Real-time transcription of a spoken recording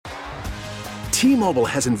T-Mobile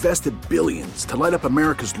has invested billions to light up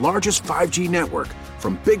America's largest 5G network,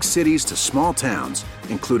 from big cities to small towns,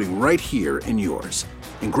 including right here in yours.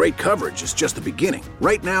 And great coverage is just the beginning.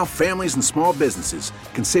 Right now, families and small businesses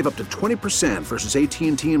can save up to 20% versus AT&T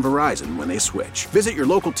and Verizon when they switch. Visit your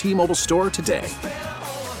local T-Mobile store today.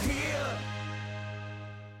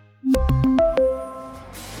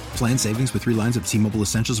 Plan savings with 3 lines of T-Mobile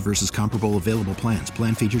Essentials versus comparable available plans.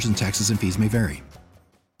 Plan features and taxes and fees may vary.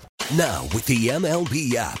 Now, with the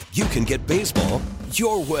MLB app, you can get baseball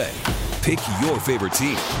your way. Pick your favorite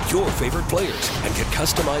team, your favorite players, and get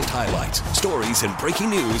customized highlights, stories, and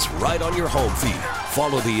breaking news right on your home feed.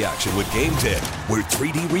 Follow the action with Game Day, where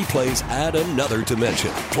 3D replays add another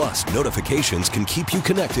dimension. Plus, notifications can keep you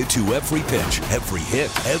connected to every pitch, every hit,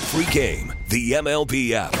 every game. The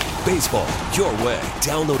MLB app. Baseball your way.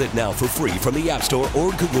 Download it now for free from the App Store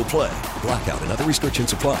or Google Play. Blackout and other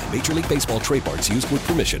restrictions apply. Major League Baseball trademarks used with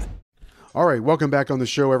permission. All right, welcome back on the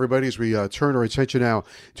show, everybody, as we turn our attention now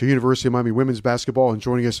to University of Miami women's basketball. And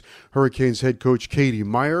joining us, Hurricanes head coach Katie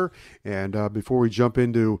Meier. And before we jump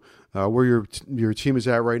into where your team is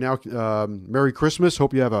at right now, Merry Christmas.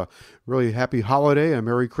 Hope you have a really happy holiday, a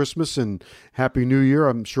Merry Christmas, and Happy New Year.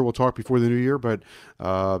 I'm sure we'll talk before the New Year, but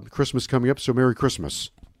Christmas coming up, so Merry Christmas.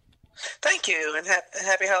 Thank you, and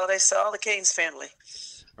happy holidays to all the Canes family.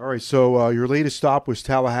 All right, so your latest stop was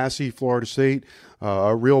Tallahassee, Florida State.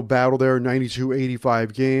 A real battle there,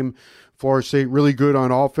 92-85 game. Florida State really good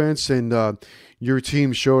on offense, and your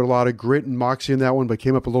team showed a lot of grit and moxie in that one, but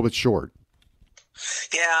came up a little bit short.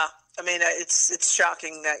 Yeah, I mean, it's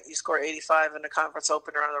shocking that you score 85 in the conference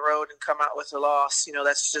opener on the road and come out with a loss. You know,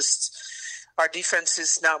 that's just – our defense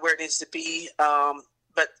is not where it needs to be.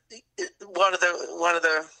 But one of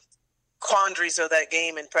the quandaries of that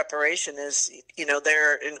game in preparation is, you know,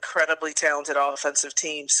 they're an incredibly talented offensive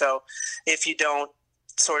team. So if you don't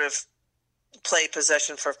sort of play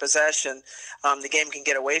possession for possession, the game can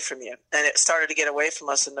get away from you. And it started to get away from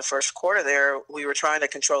us in the first quarter there. We were trying to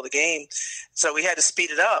control the game. So we had to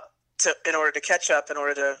speed it up in order to catch up, in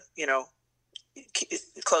order to, you know,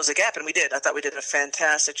 close the gap. And we did. I thought we did a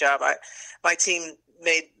fantastic job. My team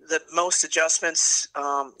made the most adjustments.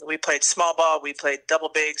 We played small ball. We played double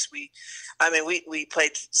bigs. We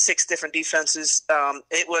played 6 different defenses.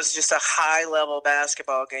 It was just a high-level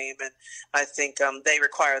basketball game, and I think they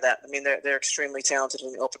require that. I mean, they're extremely talented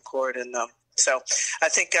in the open court, and so I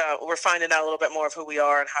think we're finding out a little bit more of who we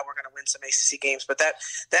are and how we're going to win some ACC games. But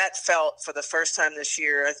that felt, for the first time this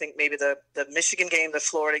year, I think maybe the Michigan game, the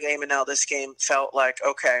Florida game, and now this game felt like,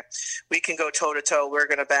 okay, we can go toe-to-toe. We're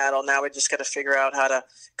going to battle. Now we just got to figure out how to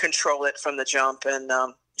control it from the jump and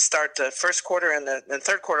start the first quarter and the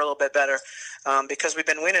third quarter a little bit better, because we've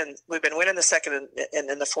been winning the second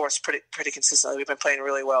and the fourth pretty consistently. We've been playing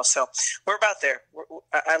really well, so we're about there.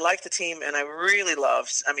 I like the team, and I really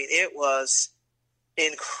loved. I mean, it was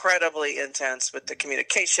incredibly intense with the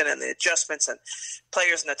communication and the adjustments and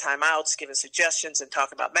players in the timeouts giving suggestions and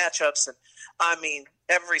talking about matchups, and I mean,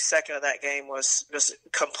 every second of that game was a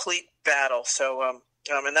complete battle. So,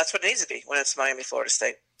 and that's what it needs to be when it's Miami, Florida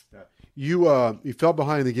State. You fell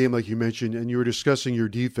behind in the game, like you mentioned, and you were discussing your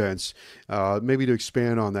defense. Maybe to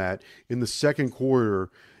expand on that, in the second quarter,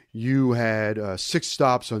 you had 6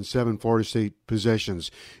 stops on 7 Florida State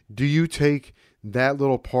possessions. Do you take that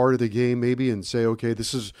little part of the game maybe and say, okay,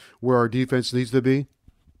 this is where our defense needs to be?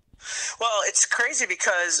 Well, it's crazy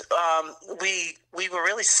because we were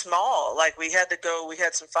really small. Like, we had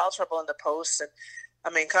some foul trouble in the post, and I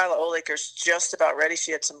mean, Kyla Olaker's just about ready.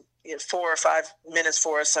 She had some 4 or 5 minutes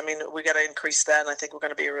for us. I mean, we got to increase that, and I think we're going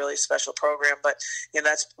to be a really special program. But you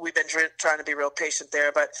know, we've been trying to be real patient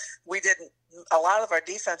there. But we didn't. A lot of our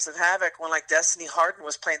defensive havoc when, like, Destiny Harden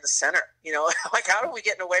was playing the center. You know, like, how are we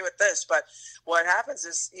getting away with this? But what happens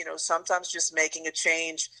is, you know, sometimes just making a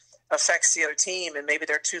change affects the other team, and maybe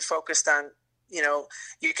they're too focused on. You know,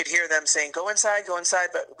 you could hear them saying, "Go inside,"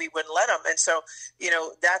 but we wouldn't let them. And so, you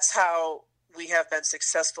know, that's how we have been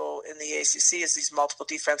successful in the ACC, is these multiple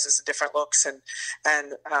defenses and different looks, and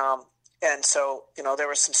so, you know, there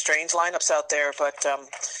were some strange lineups out there, but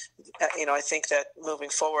you know, I think that moving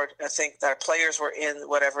forward, I think that our players were in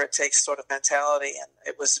whatever it takes sort of mentality, and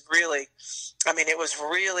it was really,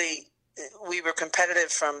 we were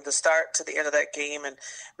competitive from the start to the end of that game and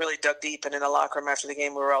really dug deep. And in the locker room after the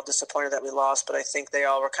game, we were all disappointed that we lost, but I think they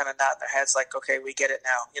all were kind of nodding their heads like, okay, we get it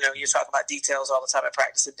now. You know, you're talking about details all the time at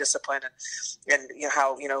practice and discipline, and you know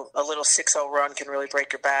how, you know, a little 6-0 run can really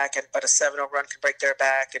break your back, but a 7-0 run can break their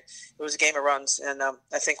back. And it was a game of runs, and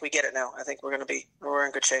I think we get it now. I think we're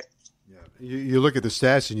in good shape. Yeah, you look at the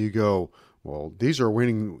stats and you go, well, these are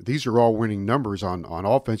all winning numbers on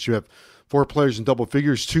offense. You have 4 players in double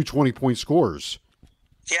figures, 2 20-point scorers.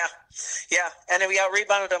 Yeah, and then we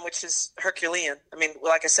out-rebounded them, which is Herculean. I mean,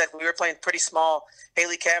 like I said, we were playing pretty small.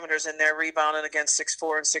 Haley Cavender's in there rebounding against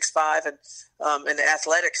 6'4" and 6'5", and an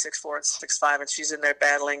athletic 6'4" and 6'5", and she's in there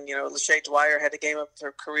battling. Lachey Dwyer had a game of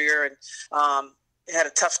her career, and had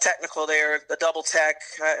a tough technical there, the double tech.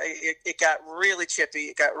 It got really chippy.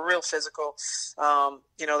 It got real physical.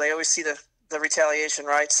 They always see the retaliation,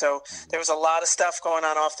 right? So there was a lot of stuff going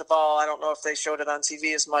on off the ball. I don't know if they showed it on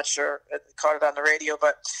TV as much or caught it on the radio,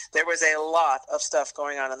 but there was a lot of stuff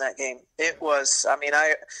going on in that game. It was,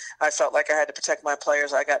 I felt like I had to protect my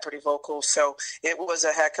players. I got pretty vocal. So it was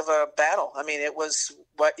a heck of a battle. I mean, it was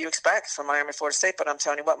what you expect from Miami, Florida State, but I'm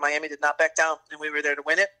telling you what, Miami did not back down, and we were there to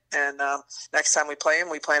win it. And next time we play them,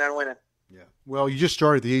 we plan on winning. Yeah. Well, you just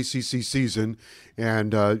started the ACC season,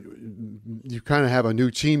 and you kind of have a new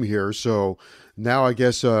team here. So now, I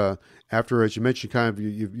guess after, as you mentioned, kind of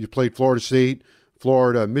you played Florida State,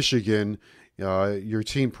 Florida, Michigan. Your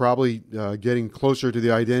team probably getting closer to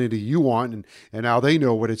the identity you want, and now they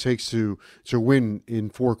know what it takes to win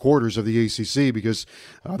in 4 quarters of the ACC, because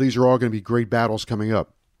these are all going to be great battles coming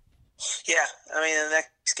up. Yeah, I mean, the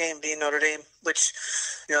next game being Notre Dame, which,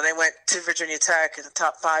 they went to Virginia Tech in the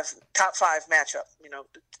top five matchup.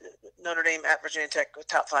 Notre Dame at Virginia Tech,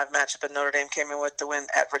 top 5 matchup, and Notre Dame came in with the win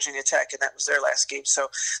at Virginia Tech, and that was their last game. So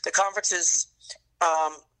the conference is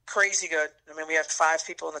crazy good. I mean, we have 5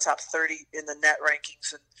 people in the top 30 in the net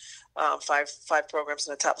rankings, and five programs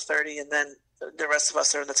in the top 30, and then the rest of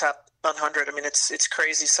us are in the top 100. I mean, it's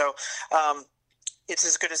crazy. So it's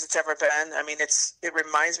as good as it's ever been. I mean, it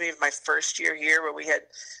reminds me of my first year here, where we had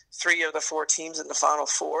 3 of the 4 teams in the Final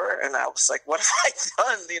Four, and I was like, what have I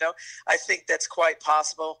done? I think that's quite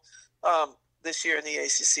possible this year in the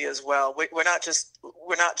ACC as well. We're not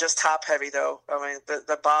just top heavy, though. I mean,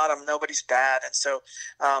 the bottom, nobody's bad, and so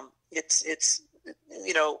it's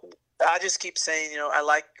I just keep saying, I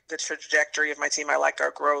like the trajectory of my team. I like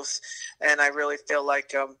our growth, and I really feel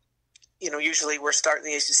like usually we're starting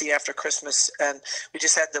the ACC after Christmas, and we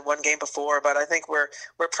just had the one game before, but I think we're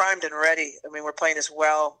primed and ready. I mean, we're playing as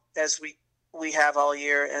well as we have all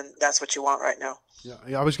year, and that's what you want right now.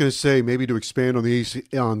 Yeah, I was going to say, maybe to expand on the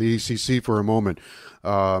ACC for a moment.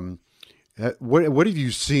 What have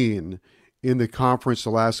you seen in the conference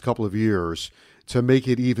the last couple of years to make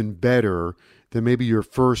it even better than maybe your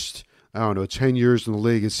first, 10 years in the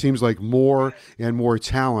league? It seems like more and more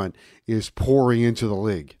talent is pouring into the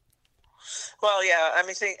league. Well, yeah, I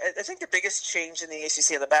think the biggest change in the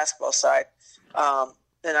ACC on the basketball side,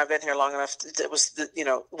 and I've been here long enough, it was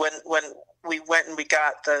when we went and we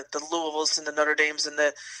got the Louisvilles and the Notre Dames and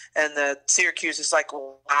the Syracuse, is like,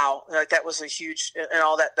 wow, like that was a huge, and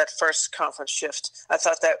all that first conference shift. I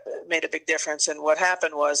thought that made a big difference. And what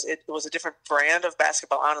happened was it was a different brand of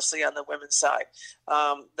basketball, honestly, on the women's side.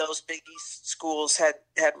 Those Big East schools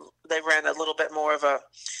they ran a little bit more of a,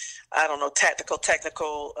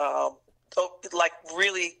 technical, like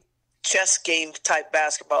really chess game type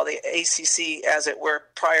basketball. The ACC, as it were,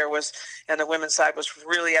 prior was, and the women's side was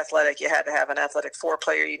really athletic. You had to have an athletic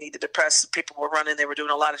 4-player. You needed to press. People were running. They were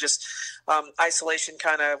doing a lot of just isolation,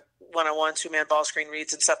 kind of one-on-one, 2-man ball screen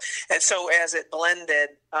reads and stuff. And so as it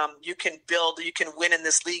blended, you can win in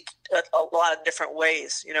this league a lot of different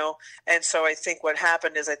ways, And so I think what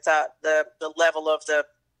happened is I thought the level of the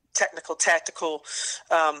technical, tactical,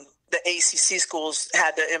 the ACC schools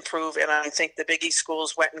had to improve, and I think the Big East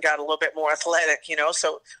schools went and got a little bit more athletic,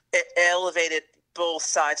 so it elevated both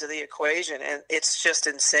sides of the equation, and it's just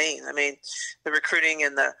insane. I mean, the recruiting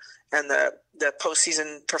and the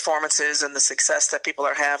postseason performances and the success that people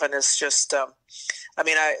are having is just,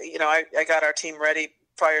 I got our team ready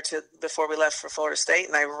before we left for Florida State,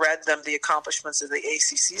 and I read them the accomplishments of the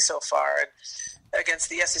ACC so far, and against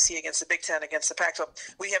the SEC, against the Big Ten, against the Pac-12.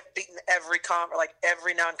 We have beaten every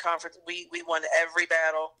non-conference. We won every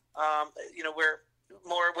battle. We're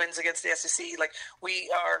more wins against the SEC. Like,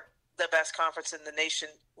 we are the best conference in the nation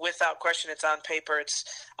without question. It's on paper.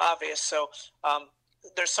 It's obvious. So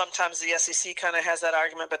there's sometimes the SEC kind of has that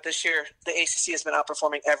argument, but this year the ACC has been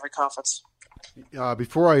outperforming every conference.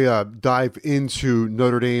 Before I dive into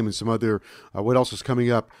Notre Dame and some other what else is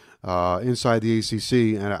coming up inside the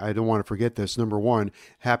ACC, and I don't want to forget this. Number one,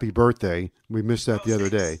 happy birthday. We missed that the other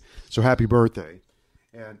day, so happy birthday.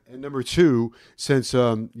 And number two, since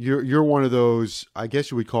you're one of those, I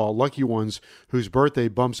guess you would call lucky ones whose birthday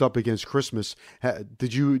bumps up against Christmas.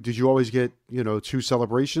 Did you always get 2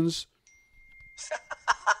 celebrations?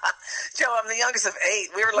 Joe, I'm the youngest of 8.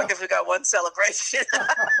 We were lucky if we got 1 celebration.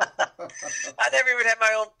 I never even had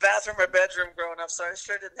my own bathroom or bedroom growing up, so I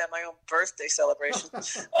sure didn't have my own birthday celebration.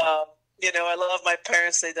 I love my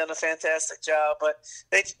parents. They've done a fantastic job, but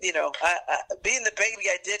they, being the baby,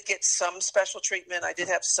 I did get some special treatment. I did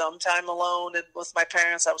have some time alone with my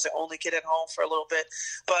parents. I was the only kid at home for a little bit,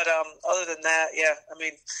 but other than that, yeah, I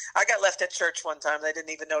mean, I got left at church one time. They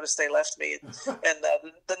didn't even notice they left me, and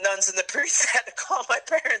the nuns and the priests had to call my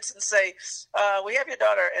parents and say, "We have your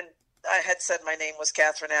daughter." And I had said my name was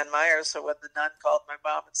Catherine Ann Myers, so when the nun called my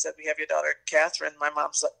mom and said, "We have your daughter Catherine," my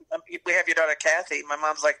mom's like, "We have your daughter Kathy." My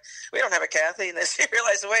mom's like, "We don't have a Kathy." And then she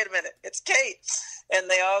realized, wait a minute, it's Kate. And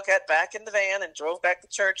they all got back in the van and drove back to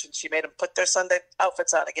church, and she made them put their Sunday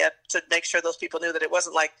outfits on again to make sure those people knew that it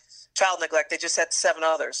wasn't like child neglect. They just had 7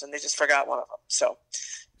 others, and they just forgot one of them. So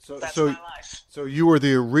that's my life. So you were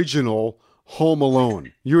the original Home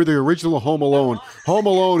Alone. You were the original Home Alone. Home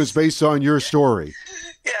Alone is based on your story.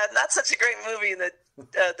 Yeah, not such a great movie in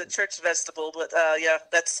the church vestibule, but yeah,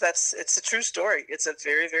 it's a true story. It's a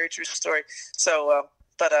very, very true story. So,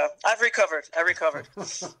 but I've recovered. I recovered.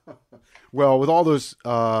 Well, with all those,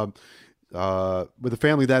 with a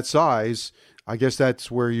family that size, I guess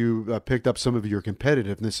that's where you picked up some of your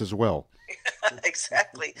competitiveness as well.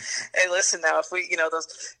 Exactly. Hey, listen now, if we,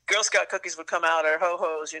 those Girl Scout cookies would come out, or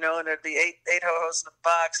ho-hos, and there'd be eight ho-hos in a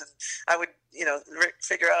box, and I would,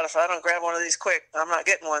 figure out if I don't grab one of these quick, I'm not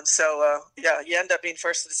getting one. So, yeah, you end up being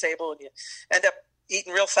first to the table, and you end up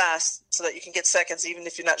eating real fast so that you can get seconds, even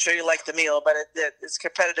if you're not sure you like the meal. But it's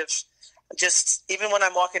competitive. Just even when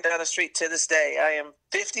I'm walking down the street to this day, I am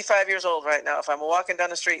 55 years old right now. If I'm walking down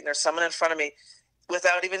the street and there's someone in front of me,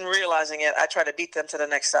 without even realizing it, I try to beat them to the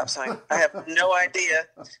next stop sign. I have no idea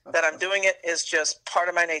that I'm doing it. It's just part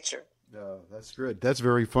of my nature. That's good. That's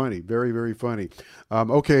very funny. Very, very funny.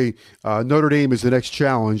 Okay, Notre Dame is the next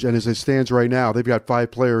challenge, and as it stands right now, they've got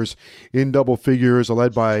 5 players in double figures,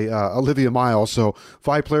 led by Olivia Miles. So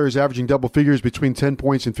 5 players averaging double figures between 10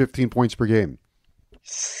 points and 15 points per game.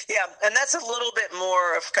 Yeah, and that's a little bit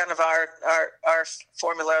more of kind of our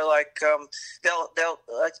formula. Like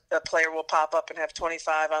a player will pop up and have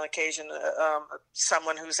 25 on occasion.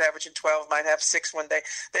 Someone who's averaging 12 might have 6 one day.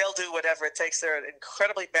 They'll do whatever it takes. They're an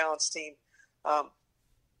incredibly balanced team.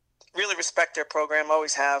 Really respect their program.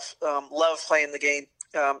 Always have. Love playing the game.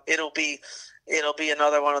 It'll be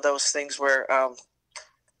another one of those things where.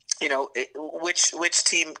 Which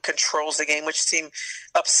team controls the game, which team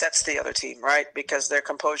upsets the other team, right? Because their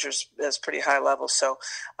composure is pretty high level. So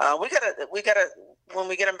we gotta when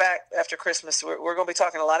we get them back after Christmas, we're going to be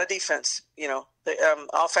talking a lot of defense.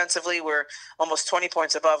 Offensively, we're almost 20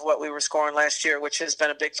 points above what we were scoring last year, which has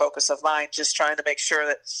been a big focus of mine. Just trying to make sure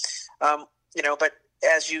that but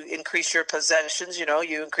as you increase your possessions,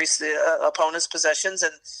 you increase the opponent's possessions,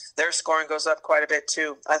 and their scoring goes up quite a bit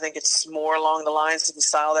too. I think it's more along the lines of the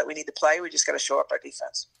style that we need to play. We just got to show up our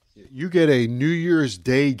defense. You get a New Year's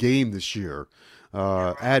Day game this year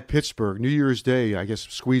at Pittsburgh. New Year's Day, I guess,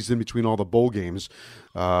 squeezed in between all the bowl games,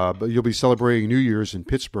 but you'll be celebrating New Year's in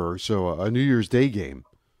Pittsburgh, so a New Year's Day game.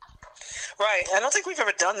 Right. I don't think we've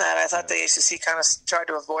ever done that. I thought the ACC kind of tried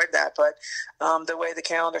to avoid that, but the way the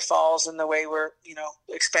calendar falls and the way we're,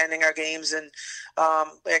 expanding our games, and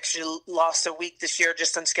we actually lost a week this year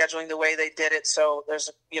just on scheduling the way they did it. So there's,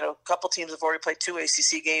 a couple teams have already played 2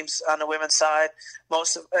 ACC games on the women's side.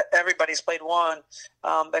 Everybody's played 1,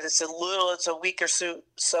 but it's a week or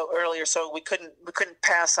so earlier. So we couldn't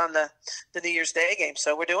pass on the New Year's Day game.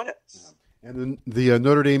 So we're doing it. Yeah. And then the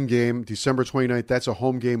Notre Dame game, December 29th, that's a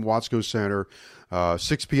home game, Watsco Center.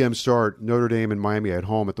 6 p.m. start, Notre Dame and Miami at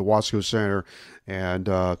home at the Watsco Center. And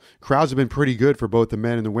crowds have been pretty good for both the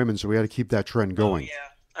men and the women, so we got to keep that trend going. Oh, yeah.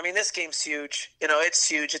 I mean, this game's huge. It's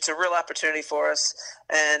huge. It's a real opportunity for us.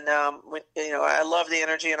 And, I love the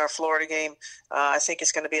energy in our Florida game. I think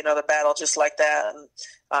it's going to be another battle just like that. And,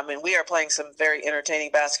 we are playing some very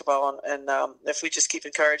entertaining basketball. And if we just keep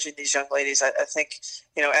encouraging these young ladies, I think,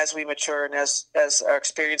 as we mature and as our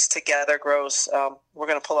experience together grows, we're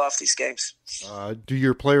going to pull off these games. Do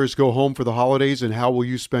your players go home for the holidays, and how will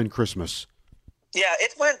you spend Christmas? Yeah,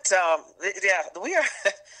 it went. We are.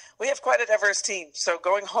 We have quite a diverse team, so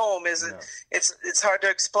going home it's hard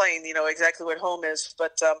to explain, exactly what home is.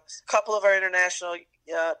 But a couple of our international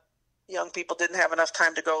young people didn't have enough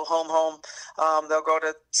time to go home. They'll go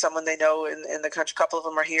to someone they know in the country. A couple of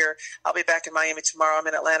them are here. I'll be back in Miami tomorrow. I'm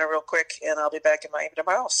in Atlanta real quick, and I'll be back in Miami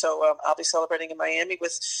tomorrow. So I'll be celebrating in Miami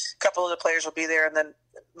with a couple of the players will be there, and then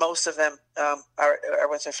most of them are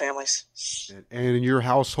with their families. And in your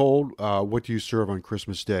household, what do you serve on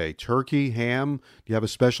Christmas Day? Turkey, ham? Do you have a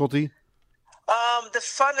specialty? The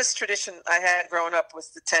funnest tradition I had growing up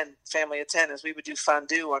with the family of 10 is we would do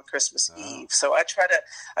fondue on Christmas Eve. So I try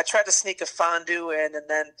to sneak a fondue in, and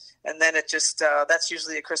then it just that's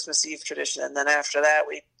usually a Christmas Eve tradition. And then after that,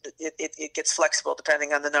 it gets flexible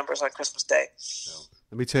depending on the numbers on Christmas Day.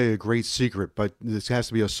 Let me tell you a great secret, but this has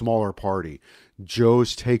to be a smaller party.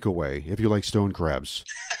 Joe's Takeaway, if you like stone crabs.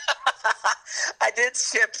 I did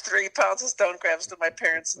ship 3 pounds of stone crabs to my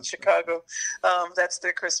parents in Chicago. That's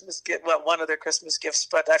their Christmas gift. Well, one of their Christmas gifts,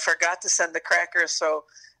 but I forgot to send the crackers, so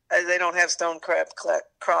they don't have stone crab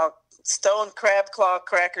claw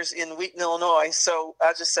crackers in Wheaton, Illinois. So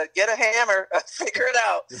I just said, get a hammer, figure it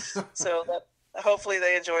out. So hopefully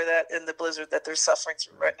they enjoy that in the blizzard that they're suffering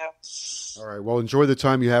through right now. All right. Well, enjoy the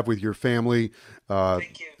time you have with your family.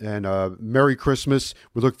 Thank you. And Merry Christmas.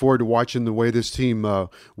 We look forward to watching the way this team,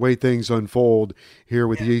 way things unfold here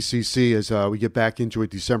with the ACC as we get back into it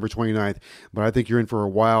December 29th. But I think you're in for a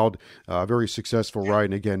wild, very successful ride.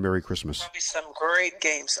 And again, Merry Christmas. Probably some great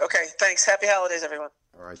games. Okay. Thanks. Happy holidays, everyone.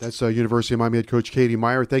 All right, that's University of Miami head coach Katie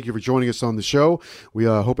Meier. Thank you for joining us on the show. We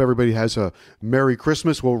hope everybody has a Merry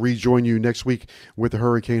Christmas. We'll rejoin you next week with the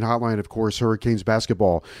Hurricane Hotline. Of course, Hurricanes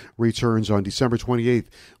basketball returns on December 28th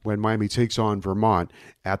when Miami takes on Vermont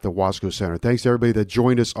at the Wasco Center. Thanks to everybody that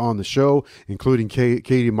joined us on the show, including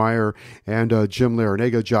Katie Meier and Jim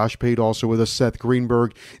Larinaga. Josh Pate also with us, Seth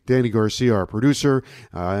Greenberg, Danny Garcia, our producer.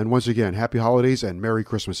 And once again, happy holidays and Merry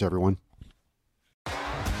Christmas, everyone.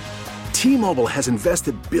 T-Mobile has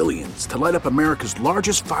invested billions to light up America's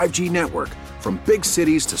largest 5G network, from big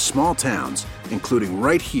cities to small towns, including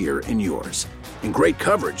right here in yours. And great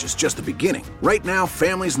coverage is just the beginning. Right now,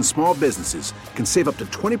 families and small businesses can save up to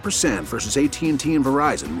 20% versus AT&T and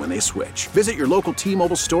Verizon when they switch. Visit your local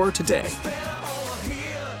T-Mobile store today.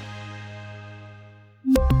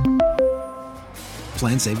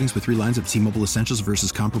 Plan savings with 3 lines of T-Mobile Essentials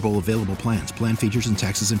versus comparable available plans. Plan features and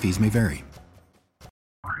taxes and fees may vary.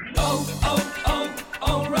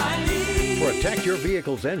 Protect your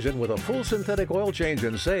vehicle's engine with a full synthetic oil change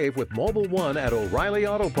and save with Mobil 1 at O'Reilly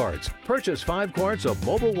Auto Parts. Purchase 5 quarts of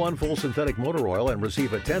Mobil 1 full synthetic motor oil and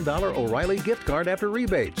receive a $10 O'Reilly gift card after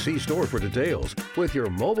rebate. See store for details. With your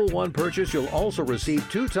Mobil 1 purchase, you'll also receive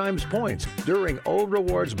 2 times points during O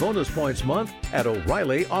Rewards Bonus Points Month at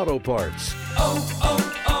O'Reilly Auto Parts.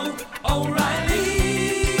 O'Reilly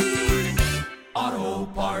Auto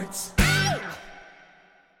Parts.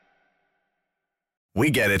 We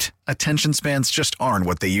get it. Attention spans just aren't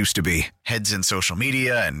what they used to be. Heads in social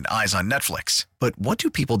media and eyes on Netflix. But what do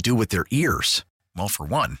people do with their ears? Well, for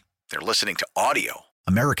one, they're listening to audio.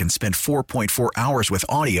 Americans spend 4.4 hours with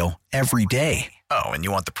audio every day. Oh, and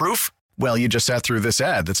you want the proof? Well, you just sat through this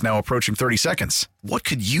ad that's now approaching 30 seconds. What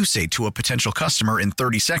could you say to a potential customer in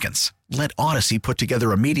 30 seconds? Let Odyssey put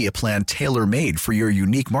together a media plan tailor-made for your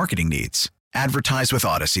unique marketing needs. Advertise with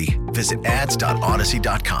Odyssey. Visit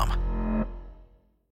ads.odyssey.com.